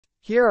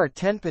Here are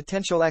 10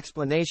 potential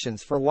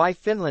explanations for why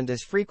Finland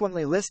is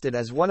frequently listed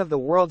as one of the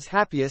world's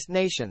happiest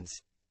nations.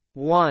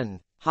 1.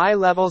 High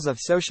levels of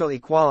social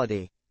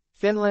equality.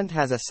 Finland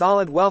has a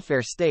solid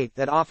welfare state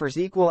that offers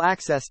equal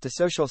access to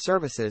social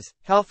services,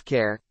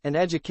 healthcare, and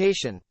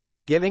education,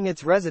 giving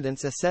its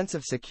residents a sense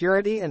of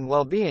security and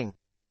well-being.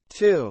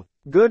 2.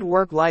 Good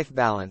work-life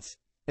balance.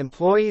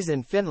 Employees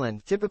in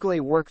Finland typically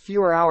work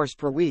fewer hours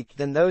per week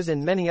than those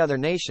in many other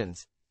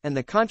nations, and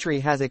the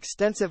country has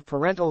extensive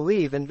parental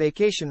leave and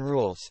vacation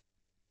rules.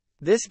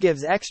 This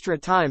gives extra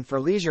time for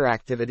leisure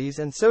activities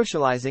and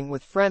socializing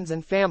with friends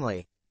and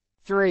family.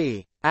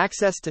 3.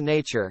 Access to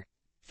nature.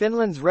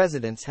 Finland's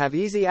residents have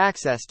easy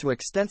access to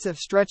extensive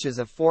stretches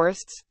of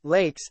forests,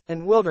 lakes,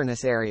 and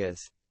wilderness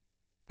areas.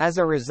 As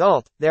a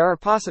result, there are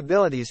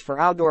possibilities for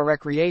outdoor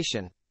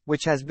recreation,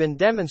 which has been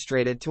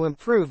demonstrated to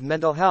improve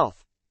mental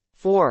health.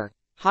 4.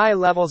 High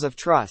levels of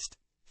trust.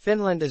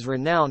 Finland is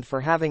renowned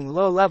for having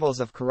low levels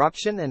of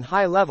corruption and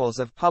high levels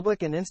of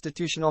public and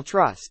institutional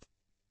trust.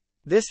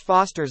 This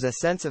fosters a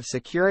sense of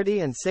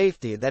security and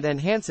safety that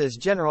enhances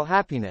general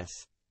happiness.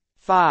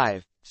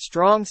 5.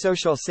 Strong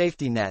social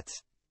safety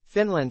nets.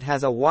 Finland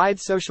has a wide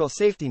social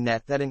safety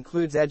net that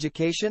includes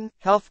education,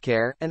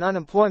 healthcare, and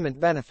unemployment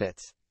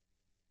benefits.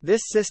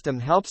 This system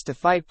helps to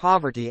fight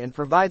poverty and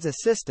provides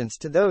assistance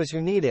to those who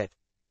need it.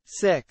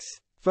 6.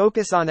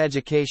 Focus on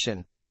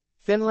education.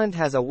 Finland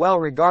has a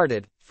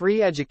well-regarded,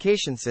 free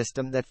education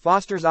system that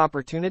fosters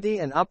opportunity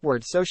and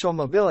upward social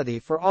mobility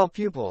for all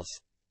pupils.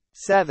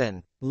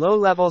 7. Low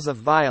levels of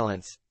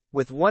violence.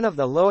 With one of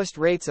the lowest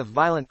rates of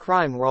violent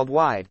crime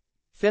worldwide,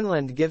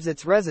 Finland gives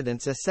its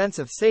residents a sense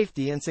of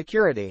safety and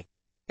security.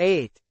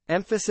 8.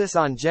 Emphasis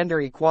on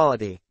gender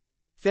equality.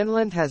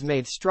 Finland has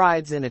made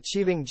strides in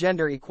achieving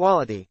gender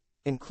equality,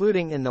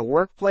 including in the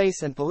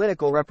workplace and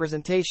political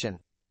representation.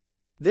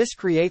 This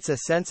creates a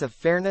sense of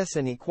fairness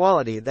and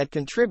equality that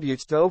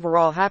contributes to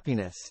overall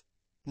happiness.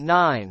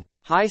 9.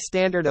 High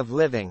standard of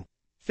living.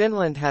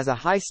 Finland has a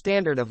high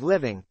standard of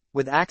living,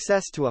 with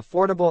access to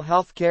affordable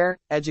healthcare,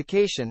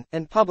 education,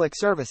 and public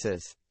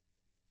services.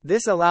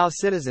 This allows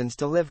citizens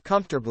to live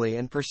comfortably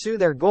and pursue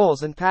their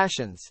goals and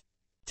passions.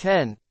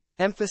 10.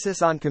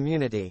 Emphasis on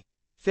community.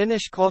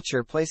 Finnish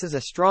culture places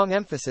a strong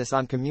emphasis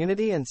on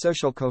community and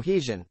social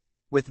cohesion,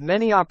 with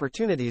many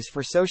opportunities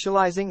for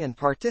socializing and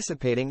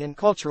participating in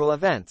cultural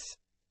events.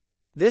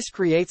 This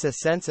creates a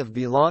sense of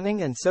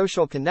belonging and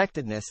social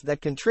connectedness that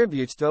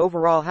contributes to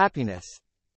overall happiness.